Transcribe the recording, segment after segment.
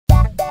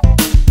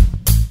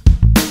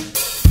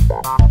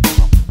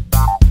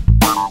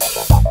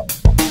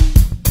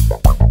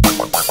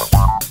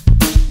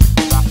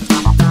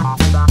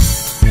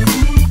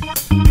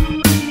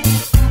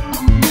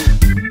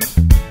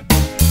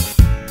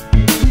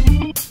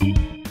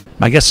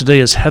My guest today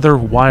is Heather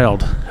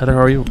Wilde. Heather, how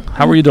are you?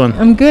 How are you doing?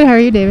 I'm good. How are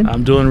you, David?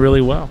 I'm doing really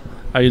well.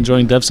 Are you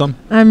enjoying DevSum?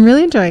 I'm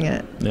really enjoying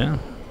it. Yeah.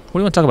 What do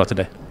you want to talk about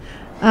today?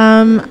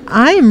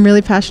 I am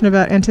really passionate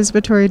about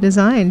anticipatory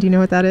design. Do you know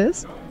what that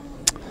is?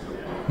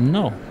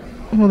 No.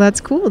 Well,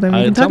 that's cool. Then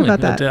we can talk about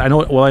that. I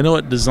know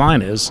what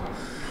design is,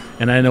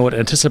 and I know what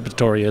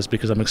anticipatory is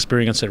because I'm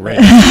experiencing it right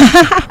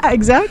now.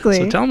 Exactly.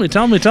 So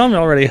tell me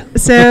already.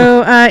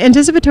 So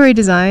anticipatory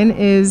design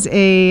is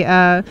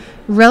a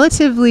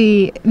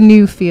relatively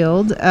new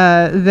field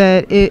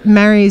that it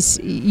marries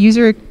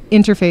user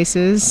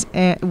interfaces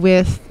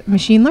with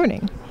machine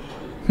learning.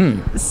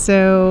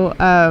 So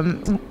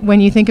when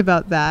you think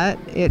about that,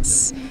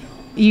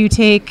 you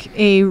take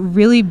a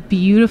really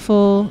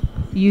beautiful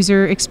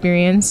user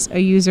experience, a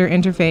user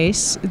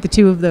interface, the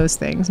two of those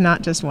things,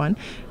 not just one.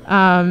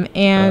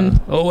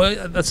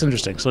 That's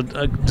interesting. So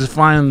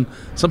define,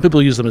 some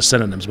people use them as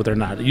synonyms, but they're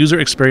not. User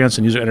experience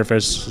and user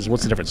interface,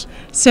 what's the difference?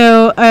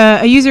 So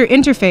a user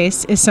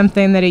interface is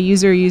something that a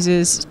user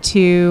uses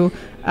to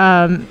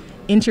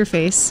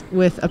interface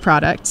with a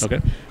product.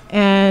 Okay.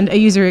 And a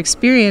user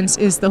experience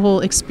is the whole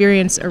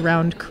experience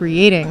around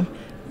creating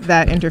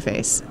that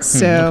interface.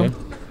 So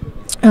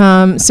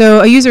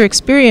a user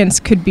experience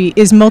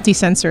is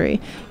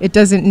multisensory. It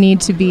doesn't need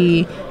to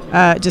be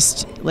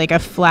just like a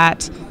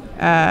flat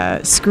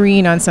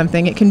screen on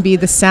something. It can be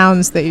the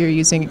sounds that you're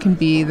using. It can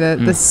be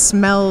the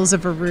smells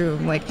of a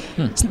room.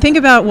 Think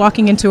about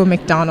walking into a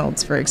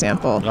McDonald's, for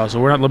example. Oh,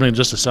 so we're not limiting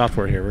just to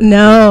software here.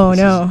 No.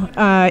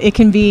 It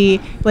can be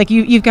like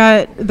you've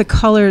got the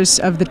colors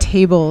of the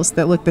tables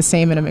that look the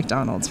same in a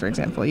McDonald's, for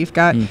example. You've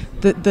got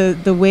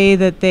the way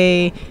that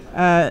they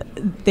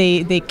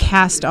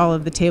cast all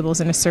of the tables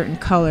in a certain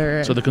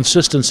color. So the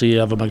consistency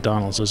of a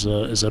McDonald's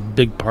is a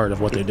big part of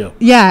what they do.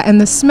 Yeah,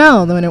 and the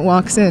smell when it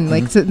walks in,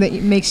 so that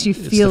makes you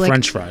feel like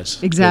French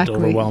fries. Exactly.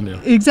 That overwhelm you.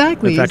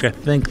 Exactly. In fact, I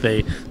think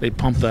they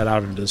pump that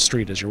out into the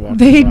street as you're walking.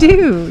 They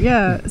do,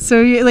 yeah.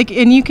 So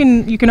and you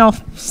can all.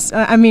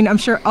 I'm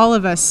sure all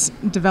of us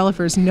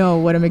developers know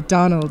what a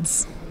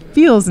McDonald's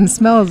feels and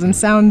smells and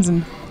sounds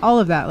and all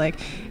of that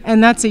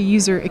and that's a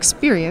user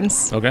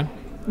experience. Okay.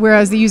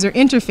 Whereas the user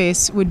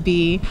interface would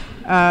be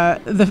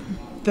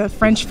the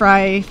French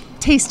fry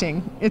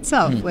tasting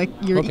itself,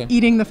 you're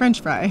eating the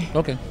French fry.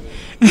 Okay.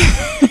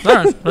 All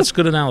right, that's a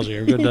good analogy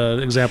or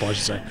good example, I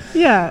should say.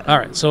 Yeah. All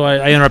right, so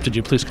I interrupted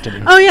you. Please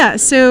continue. Oh yeah.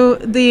 So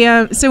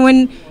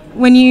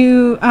when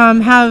you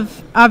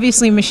have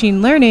obviously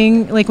machine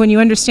learning, when you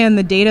understand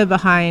the data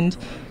behind.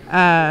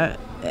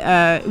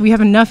 We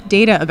have enough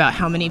data about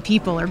how many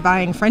people are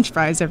buying French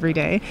fries every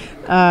day,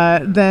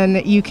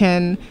 then you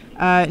can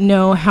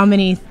know how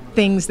many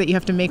things that you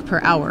have to make per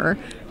hour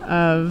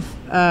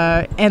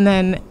and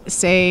then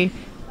say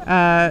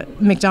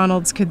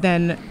McDonald's could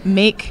then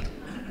make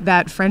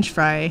that French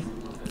fry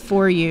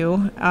for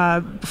you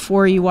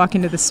before you walk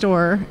into the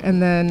store,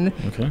 and then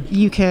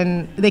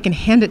they can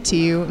hand it to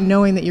you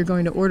knowing that you're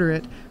going to order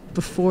it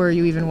before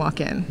you even walk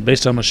in.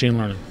 Based on machine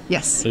learning?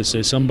 Yes. They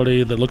say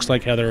somebody that looks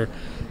like Heather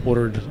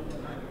ordered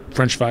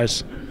French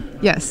fries.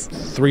 Yes.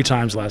 3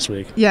 times last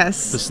week.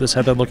 Yes. This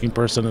Heather-looking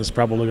person is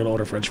probably going to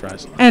order French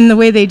fries. And the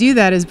way they do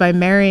that is by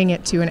marrying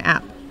it to an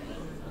app.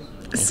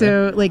 Okay.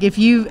 So,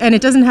 and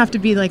it doesn't have to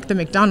be like the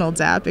McDonald's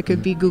app. It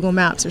could be Google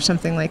Maps or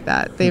something like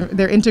that.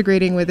 They're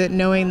integrating with it,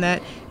 knowing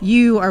that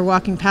you are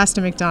walking past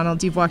a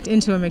McDonald's, you've walked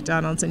into a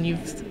McDonald's, and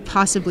you've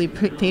possibly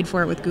paid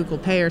for it with Google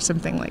Pay or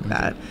something like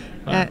that.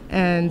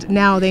 And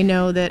now they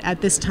know that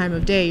at this time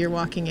of day you're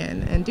walking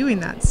in and doing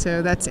that.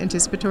 So that's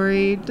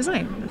anticipatory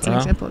design. That's an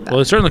example of that. Well,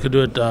 they certainly could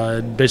do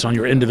it based on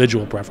your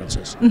individual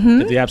preferences.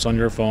 If the app's on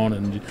your phone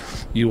and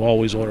you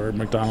always order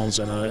McDonald's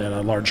and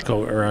a large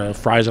Coke or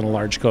fries and a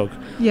large Coke,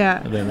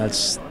 then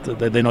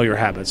they know your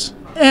habits.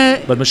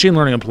 But machine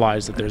learning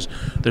implies that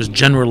there's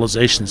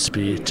generalizations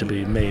to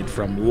be made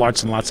from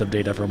lots and lots of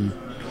data from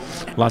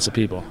lots of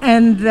people.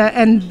 And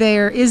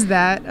there is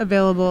that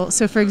available.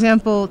 So, for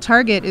example,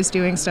 Target is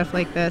doing stuff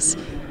like this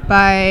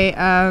by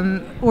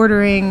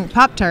ordering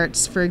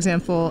Pop-Tarts, for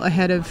example,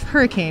 ahead of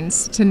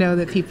hurricanes to know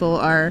that people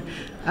are,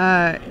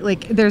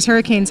 there's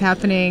hurricanes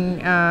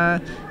happening,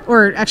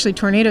 or actually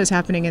tornadoes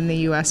happening in the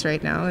U.S.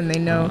 right now, and they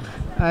know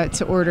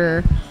to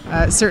order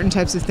certain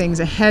types of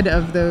things ahead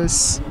of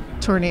those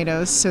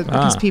tornadoes,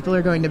 because people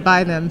are going to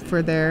buy them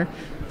for their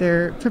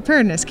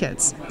preparedness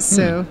kits.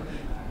 So.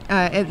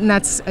 And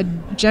that's a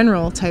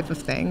general type of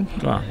thing.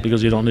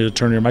 Because you don't need to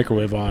turn your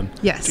microwave on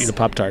to eat a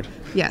Pop-Tart.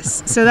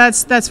 Yes. So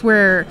that's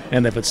where...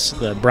 And if it's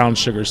the brown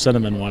sugar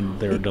cinnamon one,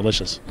 they're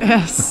delicious.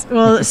 Yes.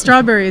 Well,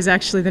 strawberry is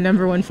actually the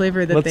number one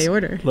flavor that they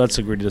order. Let's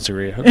agree to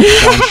disagree.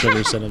 Brown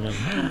sugar cinnamon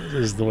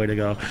is the way to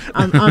go.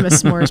 I'm a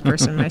s'mores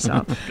person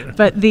myself.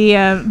 But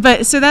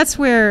so that's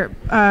where...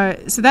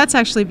 so that's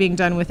actually being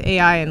done with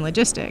AI and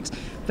logistics.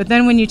 But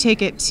then when you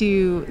take it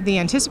to the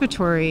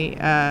anticipatory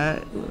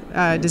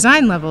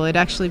design level, it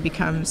actually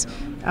becomes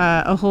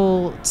a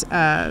whole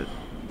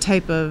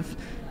type of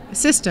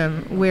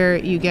system where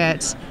you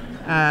get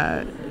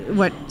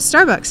what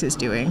Starbucks is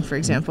doing, for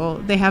example.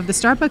 They have the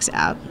Starbucks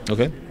app,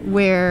 okay,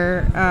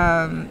 where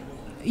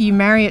you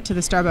marry it to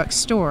the Starbucks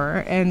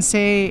store and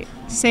say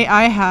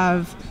I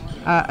have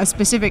a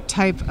specific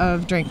type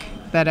of drink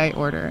that I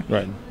order.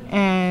 Right.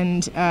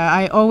 And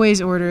I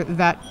always order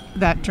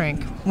that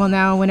drink. Well,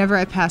 now whenever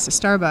I pass a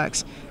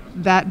Starbucks,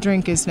 that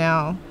drink is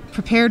now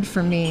prepared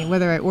for me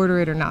whether I order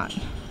it or not.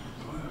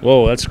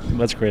 Whoa,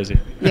 that's crazy.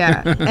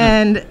 Yeah,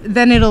 and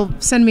then it'll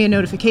send me a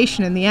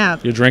notification in the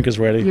app. Your drink is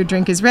ready. Your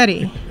drink is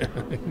ready.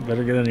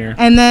 Better get in here.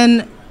 And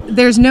then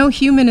there's no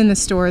human in the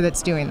store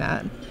that's doing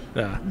that.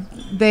 Yeah.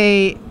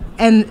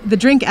 And the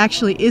drink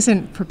actually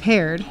isn't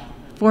prepared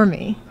for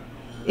me.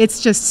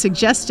 It's just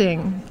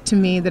suggesting to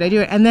me that I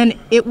do it. And then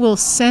it will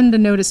send a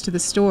notice to the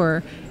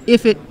store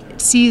if it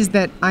sees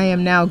that I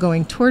am now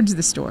going towards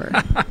the store.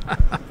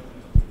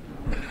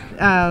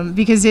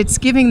 Because it's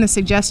giving the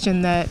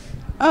suggestion that,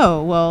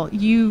 oh, well,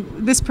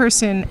 this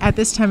person at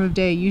this time of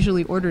day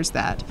usually orders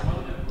that.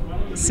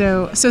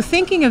 So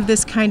thinking of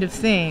this kind of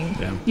thing,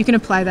 you can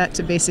apply that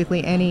to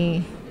basically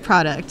any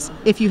product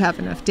if you have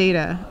enough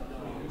data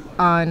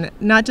on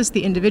not just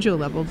the individual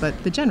level,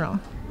 but the general.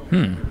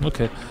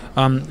 Okay.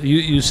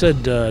 You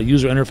said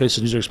user interface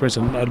and user experience,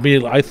 and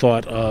immediately I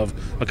thought of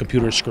a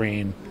computer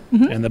screen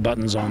and the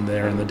buttons on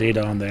there and the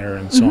data on there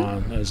and so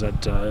on. Is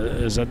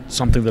that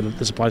something that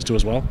this applies to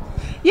as well?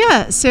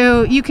 Yeah.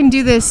 So you can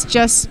do this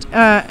just.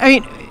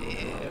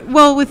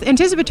 With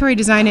anticipatory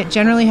design, it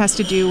generally has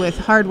to do with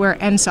hardware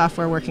and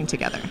software working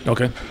together.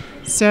 Okay.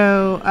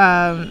 So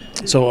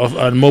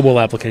a mobile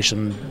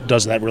application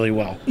does that really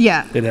well.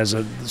 Yeah. It has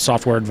a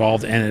software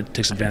involved, and it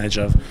takes advantage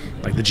of,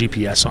 like, the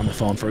GPS on the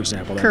phone, for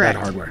example, that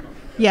hardware.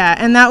 Yeah,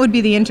 and that would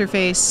be the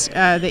interface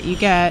that you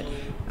get.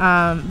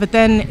 But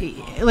then,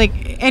 like,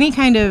 any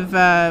kind of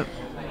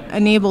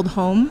enabled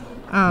home,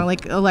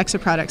 like Alexa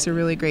products are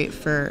really great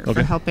for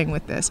helping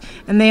with this.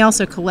 And they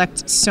also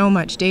collect so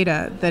much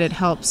data that it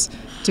helps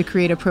to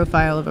create a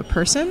profile of a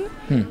person.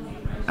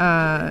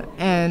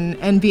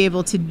 And be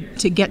able to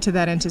get to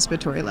that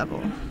anticipatory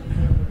level.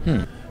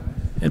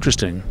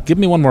 Interesting. Give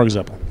me one more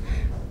example.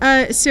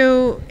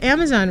 So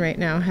Amazon right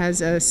now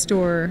has a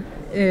store.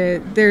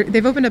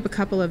 They've opened up a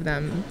couple of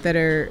them that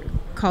are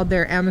called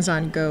their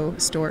Amazon Go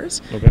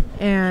stores. Okay.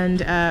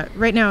 And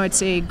right now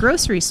it's a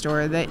grocery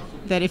store that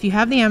if you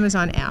have the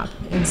Amazon app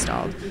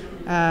installed,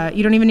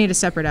 you don't even need a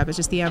separate app. It's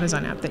just the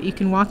Amazon app that you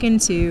can walk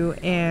into,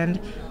 and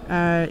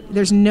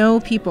there's no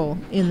people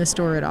in the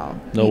store at all.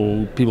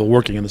 No people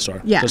working in the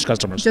store. Yeah, just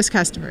customers. Just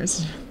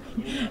customers.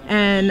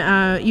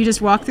 And you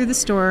just walk through the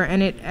store,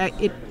 and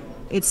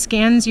it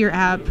scans your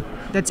app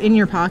that's in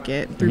your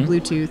pocket through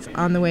Bluetooth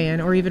on the way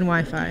in, or even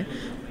Wi-Fi,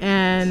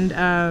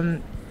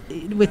 and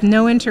with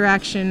no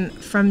interaction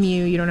from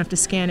you. You don't have to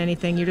scan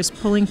anything. You're just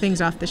pulling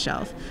things off the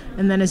shelf.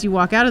 And then as you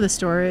walk out of the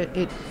store,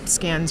 it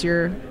scans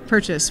your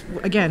purchase.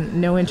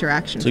 Again, no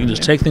interaction. So you can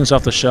just take things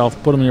off the shelf,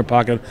 put them in your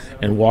pocket,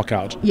 and walk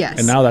out. Yes.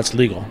 And now that's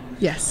legal.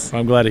 Yes.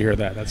 I'm glad to hear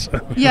that. That's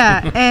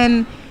yeah,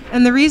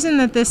 and the reason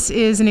that this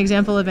is an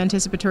example of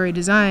anticipatory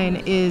design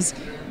is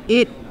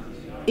it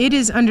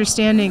is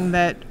understanding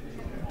that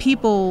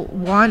people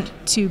want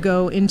to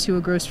go into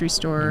a grocery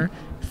store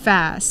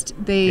fast.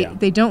 They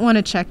don't want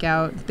to check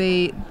out.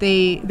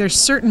 There's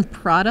certain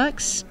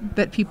products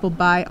that people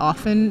buy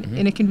often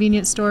in a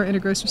convenience store, in a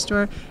grocery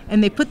store,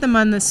 and they put them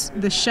on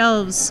the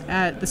shelves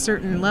at the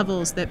certain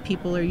levels that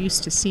people are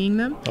used to seeing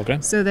them. Okay.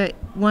 So that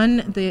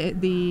one,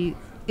 the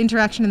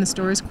interaction in the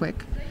store is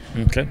quick.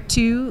 Okay.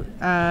 Two,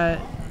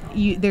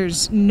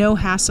 there's no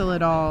hassle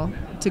at all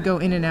to go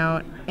in and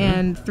out.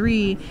 And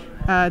three,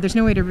 there's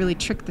no way to really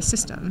trick the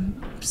system.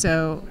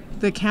 So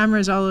the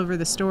cameras all over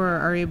the store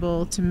are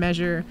able to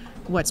measure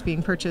what's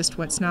being purchased,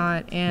 what's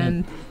not,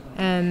 and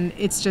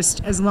it's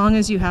just, as long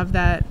as you have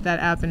that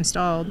app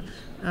installed,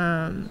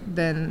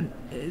 then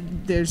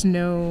there's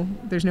no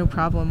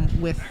problem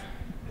with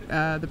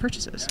the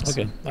purchases.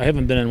 Okay. I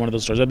haven't been in one of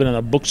those stores. I've been in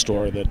a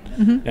bookstore that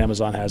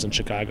Amazon has in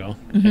Chicago,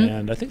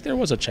 and I think there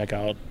was a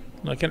checkout.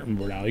 I can't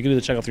remember now. You could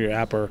either check out through your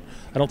app, or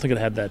I don't think it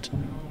had that.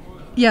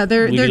 Yeah,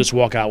 you just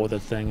walk out with a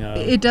thing.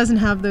 It doesn't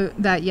have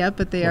that yet,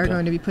 but they are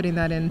going to be putting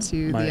that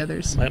into the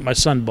others. My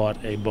son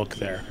bought a book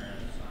there.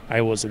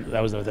 I was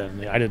there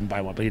then. I didn't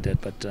buy one, but he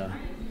did. But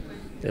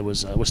it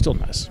was still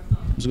nice.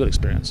 It was a good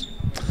experience.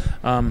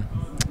 And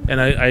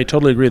I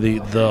totally agree.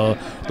 The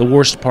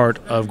worst part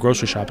of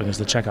grocery shopping is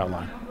the checkout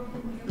line.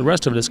 The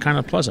rest of it is kind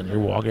of pleasant. You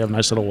have a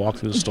nice little walk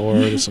through the store.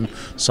 There's some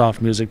soft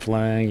music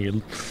playing.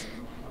 You're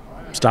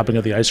stopping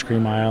at the ice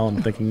cream aisle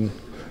and thinking,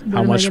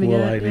 how much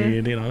will I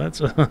need? You know, that's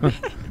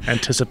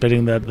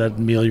anticipating that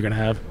meal you're going to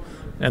have.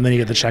 And then you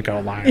get the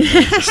checkout line.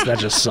 That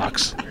just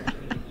sucks.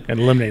 And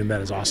eliminating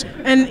that is awesome.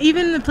 And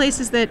even the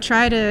places that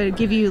try to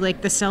give you,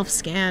 like, the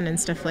self-scan and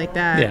stuff like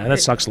that. Yeah, that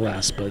sucks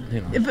less, but,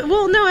 you know.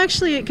 Well, no,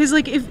 actually, because,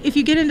 like, if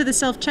you get into the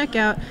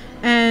self-checkout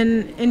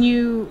and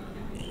you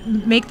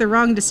make the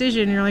wrong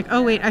decision, and you're like,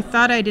 oh wait, I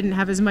thought I didn't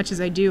have as much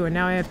as I do, and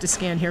now I have to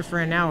scan here for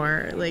an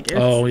hour. Like,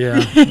 oh yeah,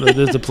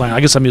 there's the plan.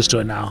 I guess I'm used to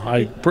it now.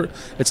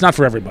 It's not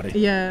for everybody.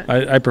 Yeah,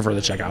 I prefer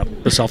the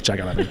self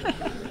checkout.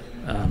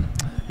 I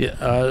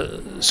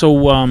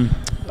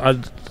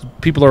mean,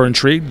 people are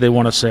intrigued. They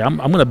want to say, I'm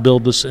going to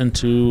build this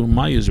into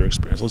my user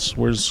experience.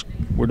 Where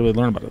do they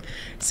learn about it?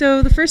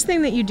 So the first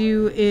thing that you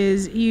do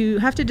is you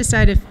have to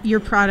decide if your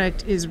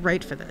product is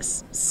right for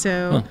this.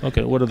 So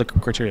okay, what are the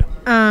criteria?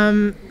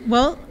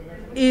 Well,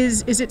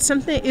 is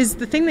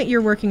the thing that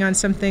you're working on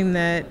something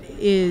that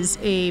is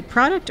a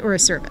product or a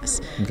service?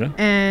 Okay.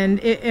 And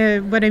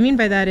what I mean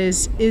by that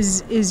is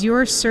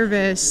your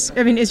service,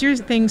 is your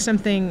thing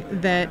something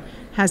that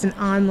has an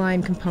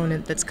online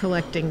component that's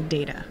collecting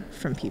data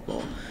from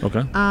people?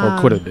 Okay. Or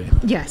could it be?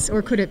 Yes,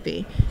 or could it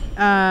be?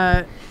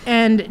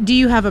 And do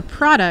you have a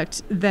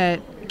product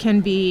that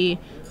can be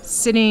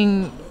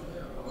sitting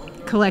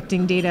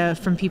collecting data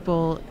from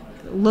people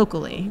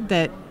locally,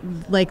 that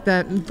like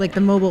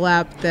the mobile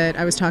app that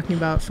I was talking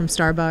about from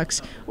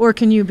Starbucks, or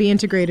can you be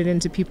integrated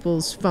into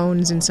people's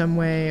phones in some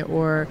way,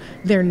 or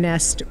their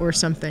Nest or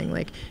something?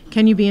 Like,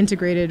 can you be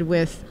integrated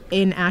with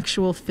an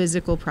actual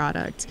physical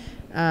product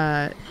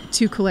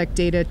to collect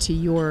data to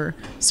your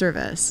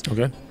service?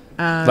 Okay.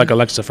 Like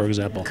Alexa, for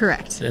example.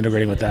 Correct.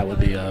 Integrating with that would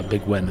be a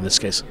big win in this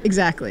case.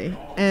 Exactly.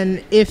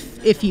 And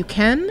if you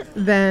can,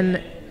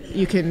 then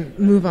you can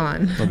move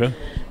on. Okay.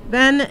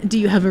 Then, do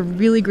you have a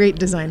really great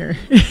designer?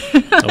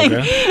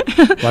 Okay.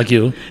 Like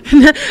you?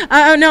 No,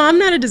 I'm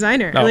not a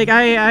designer. No. Like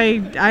I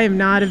am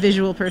not a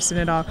visual person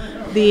at all.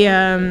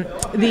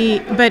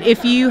 But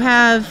if you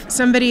have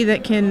somebody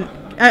that can,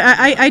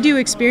 I do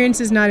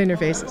experiences, not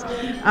interfaces.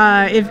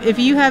 If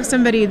you have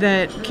somebody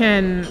that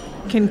can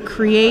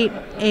create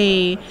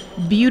a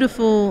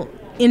beautiful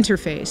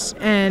interface,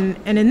 and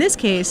in this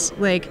case,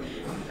 like,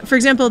 for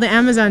example, the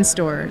Amazon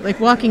store, like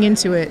walking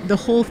into it, the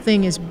whole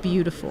thing is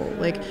beautiful.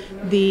 Like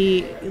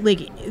the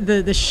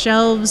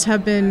shelves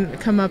have been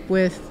come up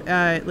with,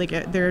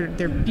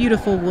 they're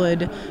beautiful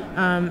wood,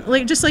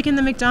 just like in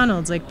the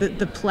McDonald's, like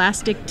the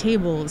plastic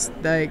tables,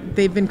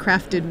 they've been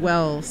crafted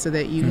well so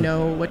that you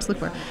know what to look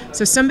for.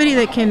 So somebody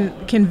that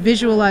can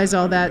visualize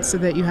all that so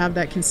that you have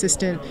that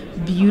consistent,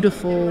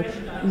 beautiful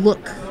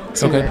look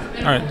to it. Okay.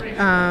 All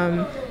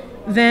right.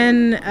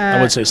 Then I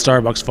would say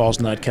Starbucks falls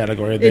in that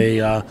category.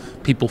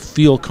 People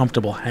feel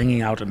comfortable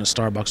hanging out in a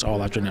Starbucks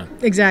all afternoon.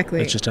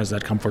 Exactly. It just has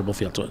that comfortable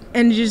feel to it.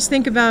 And you just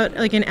think about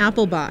like an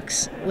Apple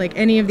box, like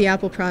any of the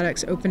Apple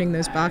products, opening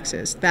those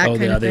boxes, that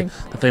kind of thing.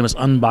 The famous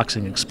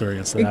unboxing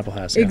experience that Apple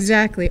has. Yeah.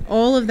 Exactly.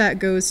 All of that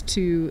goes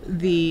to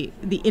the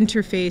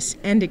interface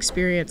and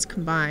experience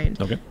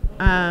combined. Okay.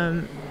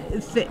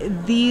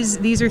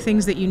 These are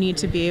things that you need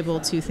to be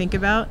able to think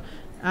about.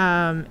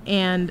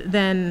 And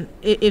then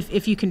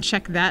if you can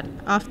check that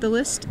off the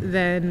list,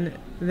 then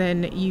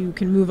you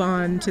can move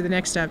on to the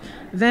next step.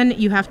 Then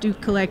you have to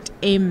collect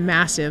a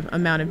massive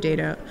amount of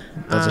data.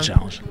 That's a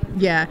challenge.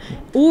 Yeah.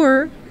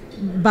 Or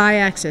buy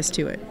access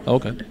to it.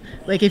 Okay.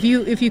 Like if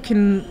you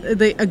can,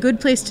 a good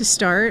place to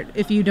start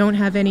if you don't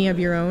have any of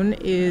your own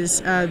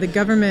is the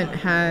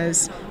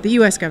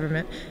U.S.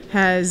 government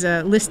has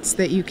lists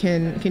that you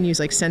can use,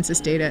 like census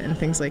data and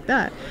things like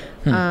that.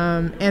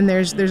 And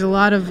there's a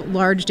lot of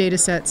large data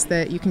sets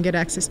that you can get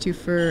access to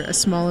for a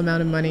small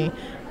amount of money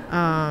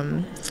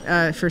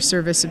for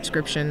service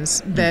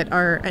subscriptions that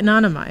are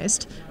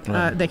anonymized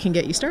that can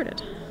get you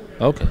started.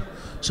 Okay.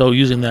 So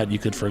using that, you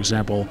could, for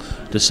example,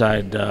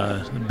 decide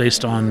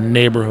based on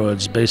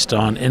neighborhoods, based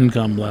on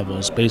income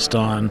levels, based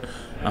on,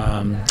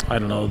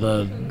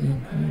 the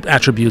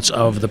attributes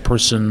of the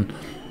person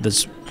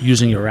that's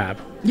using your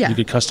app. Yeah. You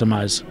could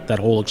customize that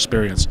whole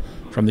experience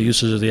from the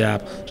usage of the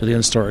app to the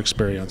in-store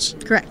experience.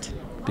 Correct.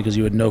 Because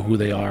you would know who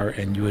they are,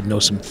 and you would know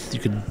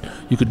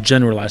you could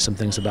generalize some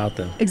things about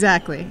them.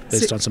 Exactly.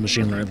 Based on some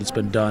machine learning that's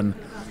been done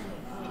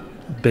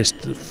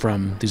based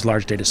from these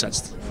large data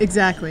sets.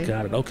 Exactly.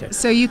 Got it. Okay.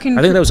 So you can.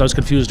 I think I was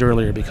confused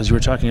earlier because you were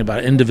talking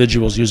about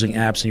individuals using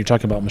apps and you're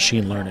talking about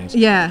machine learning.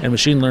 Yeah. And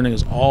machine learning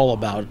is all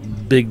about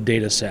big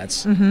data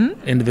sets.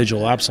 Mm-hmm.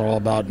 Individual apps are all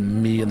about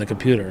me and the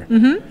computer.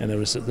 Mm-hmm. And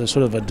there's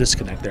sort of a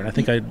disconnect there. And I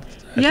think I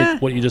think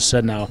what you just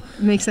said now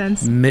makes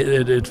sense.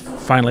 It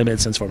finally made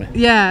sense for me.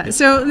 Yeah.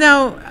 So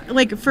now,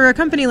 like for a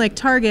company like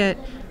Target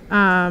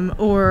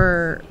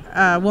or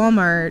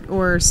Walmart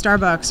or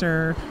Starbucks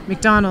or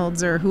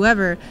McDonald's or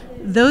whoever,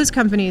 those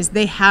companies,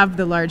 they have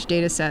the large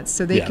data sets,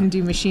 so they can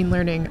do machine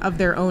learning of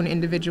their own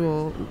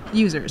individual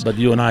users. But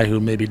you and I, who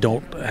maybe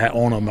don't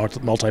own a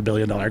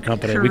multi-billion-dollar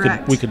company,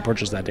 Correct. we could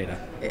purchase that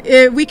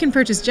data. We can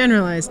purchase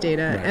generalized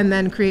data and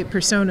then create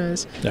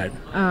personas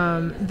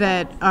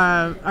that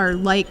are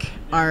like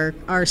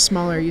our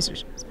smaller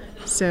users.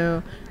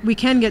 So we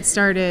can get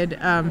started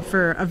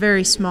for a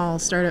very small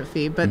startup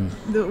fee, but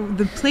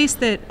the place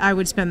that I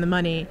would spend the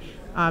money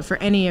for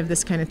any of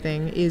this kind of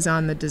thing is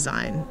on the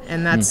design,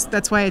 and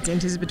that's why it's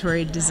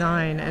anticipatory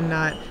design and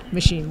not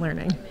machine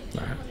learning.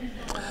 All right.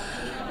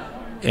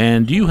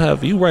 And you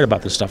write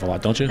about this stuff a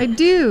lot, don't you? I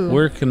do.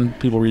 Where can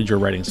people read your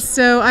writings?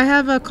 So I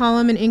have a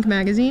column in Inc.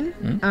 magazine,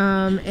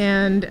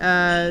 and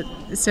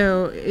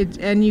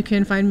you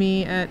can find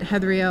me at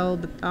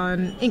Heatheriel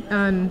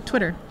on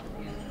Twitter.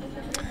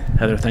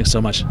 Heather, thanks so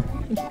much.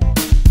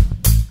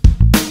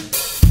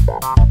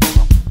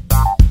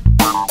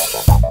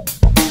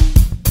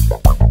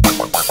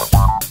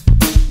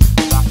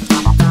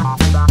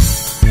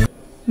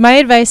 My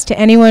advice to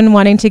anyone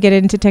wanting to get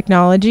into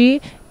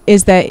technology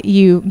is that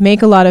you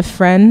make a lot of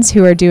friends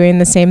who are doing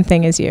the same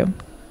thing as you.